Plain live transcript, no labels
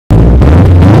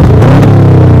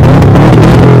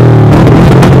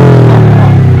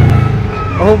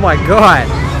my god!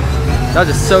 That was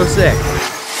just so sick.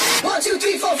 1, 2,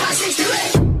 3, 4, 5, 6,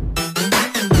 7, 8.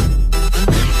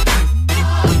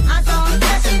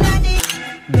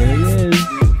 There he is.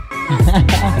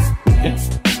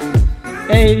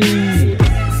 Hey!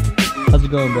 How's it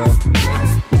going, bro?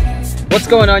 What's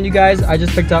going on, you guys? I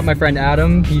just picked up my friend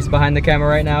Adam. He's behind the camera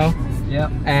right now.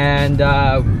 Yep. And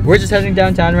we're just heading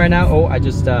downtown right now. Oh, I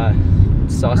just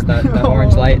sauced that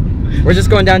orange light. We're just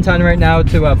going downtown right now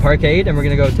to Parkade, and we're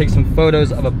gonna go take some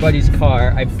photos of a buddy's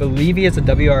car. I believe he has a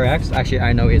WRX. Actually,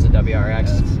 I know he has a WRX.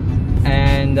 Yes.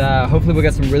 And hopefully we'll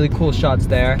get some really cool shots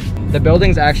there. The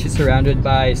building's actually surrounded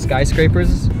by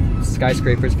skyscrapers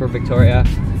for Victoria.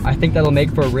 I think that'll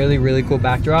make for a really, really cool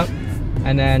backdrop.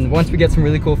 And then once we get some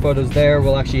really cool photos there,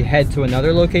 we'll actually head to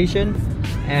another location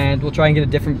and we'll try and get a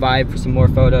different vibe for some more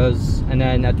photos. And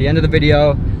then at the end of the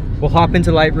video, we'll hop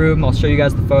into Lightroom. I'll show you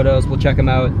guys the photos. We'll check them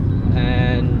out.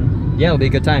 And yeah, it'll be a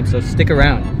good time. So stick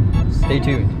around. Stay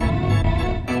tuned.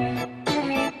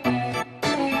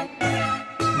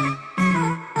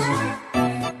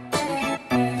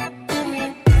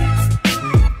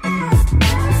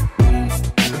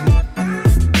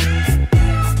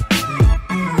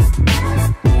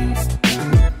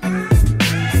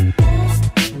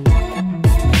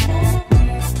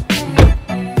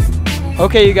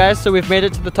 Okay, you guys, so we've made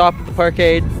it to the top of the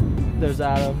Parkade. There's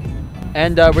Adam.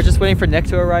 And we're just waiting for Nick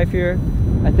to arrive here.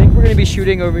 I think we're gonna be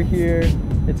shooting over here.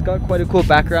 It's got quite a cool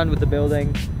background with the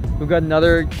building. We've got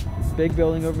another big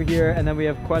building over here, and then we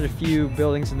have quite a few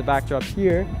buildings in the backdrop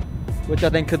here, which I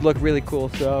think could look really cool.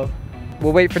 So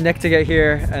we'll wait for Nick to get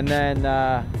here, and then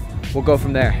we'll go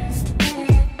from there.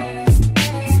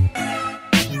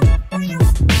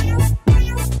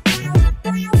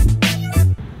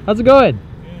 How's it going?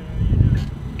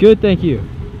 Good, thank you.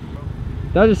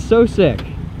 That is so sick.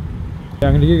 Okay,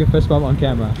 I'm gonna give you a fist bump on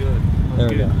camera. Good. There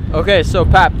we go. Okay, so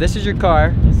Pap, this is your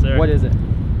car. Yes, sir. What is it?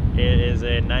 It is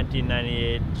a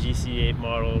 1998 GC8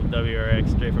 model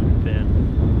WRX straight from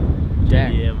Japan.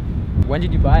 Dang. When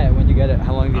did you buy it? When did you get it?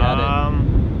 How long have you had it?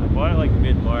 I bought it like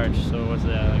mid-March, so what's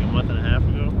that, like a month and a half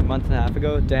ago? A month and a half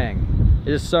ago? Dang.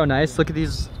 It is so nice. Look at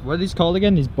these, what are these called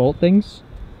again? These bolt things?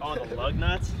 Oh, the lug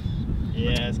nuts?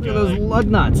 Yeah, it's Look good. at those lug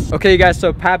nuts. Okay, you guys,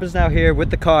 so Pap is now here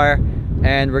with the car,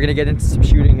 and we're gonna get into some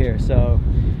shooting here. So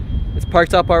it's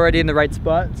parked up already in the right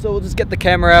spot, so we'll just get the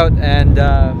camera out and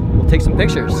we'll take some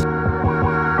pictures.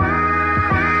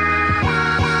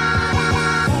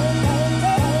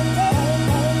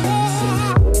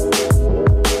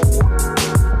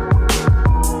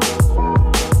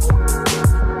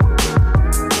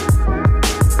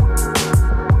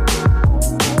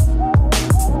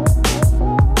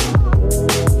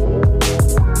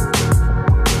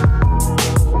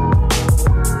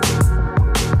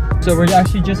 So we're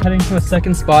actually just heading to a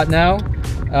second spot now.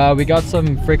 We got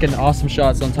some freaking awesome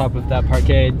shots on top of that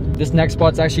Parkade. This next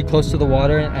spot's actually close to the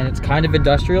water and it's kind of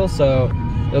industrial, so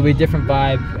it'll be a different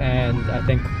vibe, and I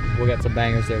think we'll get some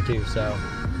bangers there too. So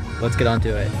let's get on to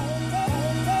it.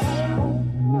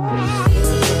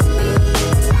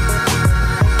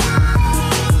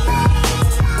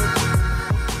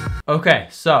 Okay,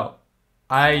 so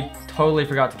I totally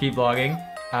forgot to keep vlogging.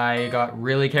 I got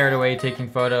really carried away taking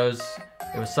photos.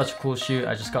 It was such a cool shoot.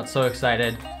 I just got so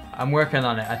excited. I'm working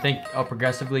on it. I think I'll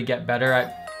progressively get better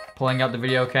at pulling out the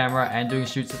video camera and doing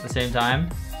shoots at the same time.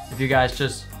 If you guys will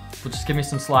just give me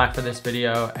some slack for this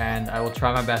video, and I will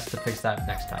try my best to fix that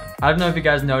next time. I don't know if you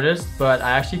guys noticed, but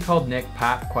I actually called Nick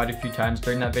Pap quite a few times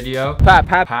during that video.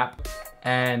 Pap.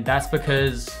 And that's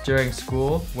because during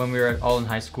school, when we were all in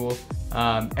high school,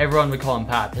 everyone would call him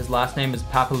Pap. His last name is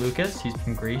Papaloukas. He's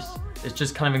from Greece. It's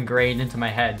just kind of ingrained into my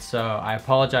head, so I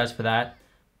apologize for that.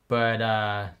 But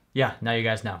yeah, now you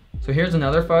guys know. So here's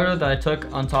another photo that I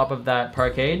took on top of that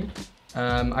Parkade.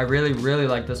 I really, really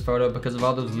like this photo because of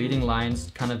all those leading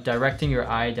lines kind of directing your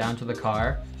eye down to the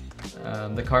car.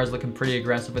 The car is looking pretty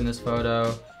aggressive in this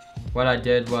photo. What I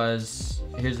did was,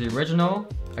 here's the original.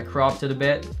 I cropped it a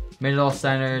bit, made it all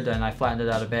centered, and I flattened it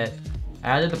out a bit.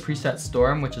 I added the preset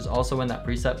Storm, which is also in that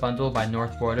preset bundle by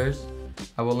North Borders.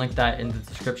 I will link that in the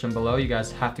description below. You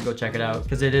guys have to go check it out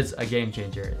because it is a game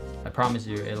changer. I promise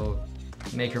you, it'll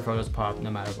make your photos pop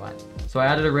no matter what. So I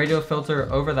added a radio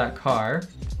filter over that car.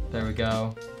 There we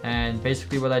go. And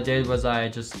basically what I did was I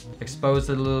just exposed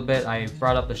it a little bit. I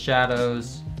brought up the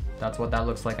shadows. That's what that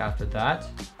looks like after that.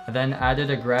 I then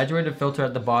added a graduated filter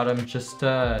at the bottom just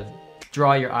to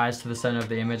draw your eyes to the center of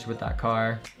the image with that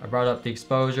car. I brought up the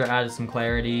exposure, added some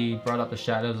clarity, brought up the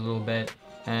shadows a little bit.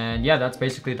 And yeah, that's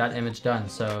basically that image done.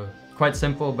 So quite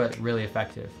simple, but really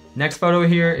effective. Next photo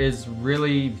here is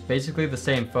really basically the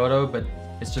same photo, but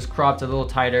It's just cropped a little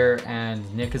tighter, and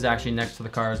Nick is actually next to the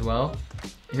car as well.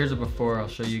 Here's a before, I'll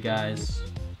show you guys.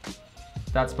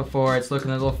 That's before, it's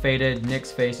looking a little faded.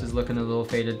 Nick's face is looking a little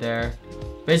faded there.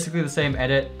 Basically the same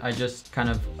edit, I just kind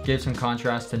of gave some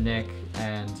contrast to Nick,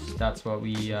 and that's what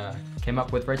we came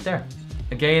up with right there.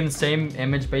 Again, same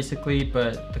image basically,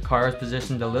 but the car is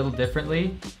positioned a little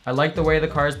differently. I like the way the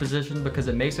car is positioned because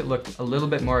it makes it look a little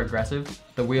bit more aggressive.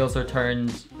 The wheels are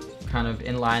turned kind of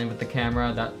in line with the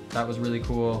camera. That was really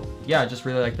cool. Yeah, I just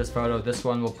really like this photo. This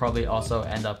one will probably also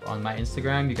end up on my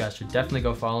Instagram. You guys should definitely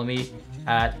go follow me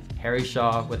at Harry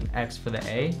Shaw with an X for the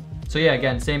A. So yeah,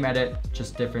 again, same edit,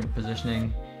 just different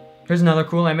positioning. Here's another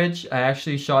cool image. I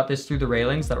actually shot this through the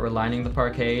railings that were lining the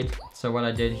parkade. So what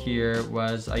I did here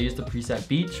was I used the preset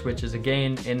Beach, which is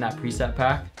again in that preset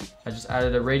pack. I just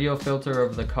added a radial filter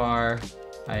over the car.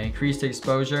 I increased the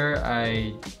exposure.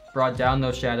 I brought down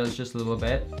those shadows just a little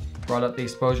bit. Brought up the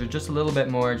exposure just a little bit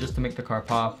more just to make the car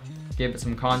pop. Gave it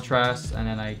some contrast, and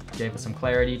then I gave it some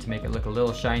clarity to make it look a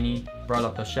little shiny. Brought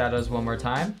up those shadows one more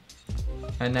time.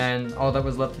 And then all that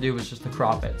was left to do was just to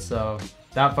crop it. So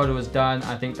that photo was done.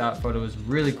 I think that photo was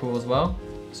really cool as well.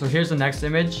 So here's the next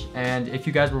image, and if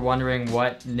you guys were wondering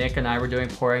what Nick and I were doing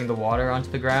pouring the water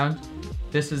onto the ground,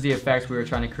 this is the effect we were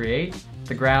trying to create.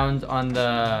 The ground on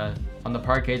the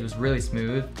parkade was really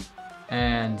smooth,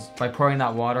 and by pouring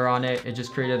that water on it, it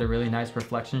just created a really nice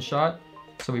reflection shot.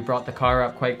 So we brought the car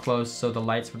up quite close so the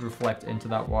lights would reflect into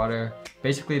that water.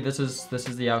 Basically, this is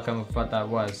the outcome of what that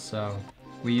was. So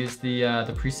we used the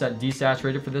preset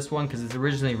desaturated for this one because it's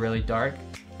originally really dark.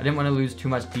 I didn't want to lose too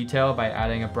much detail by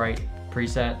adding a bright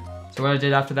preset. So what I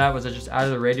did after that was I just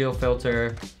added a radial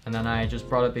filter, and then I just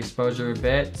brought up the exposure a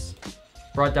bit,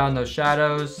 brought down those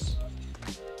shadows,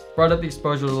 brought up the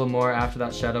exposure a little more after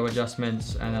that shadow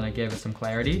adjustment, and then I gave it some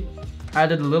clarity.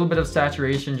 Added a little bit of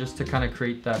saturation just to kind of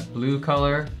create that blue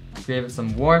color, gave it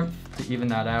some warmth to even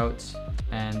that out,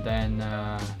 and then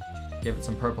gave it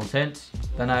some purple tint.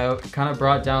 Then I kind of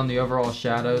brought down the overall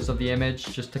shadows of the image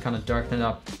just to kind of darken it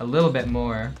up a little bit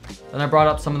more. Then I brought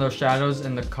up some of those shadows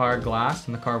in the car glass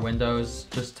and the car windows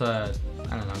just to,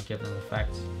 I don't know, give it an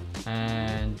effect.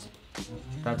 And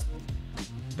that's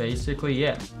basically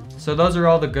it. So those are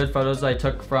all the good photos I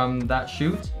took from that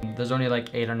shoot. There's only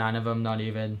like 8 or 9 of them, not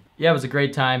even. Yeah, it was a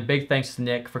great time. Big thanks to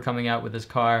Nick for coming out with his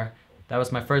car. That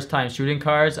was my first time shooting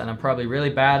cars, and I'm probably really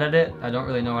bad at it. I don't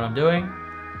really know what I'm doing,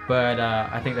 but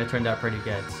I think they turned out pretty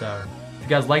good. So if you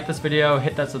guys like this video,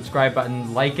 hit that subscribe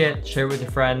button, like it, share it with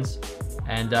your friends,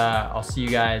 and I'll see you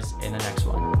guys in the next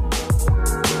one.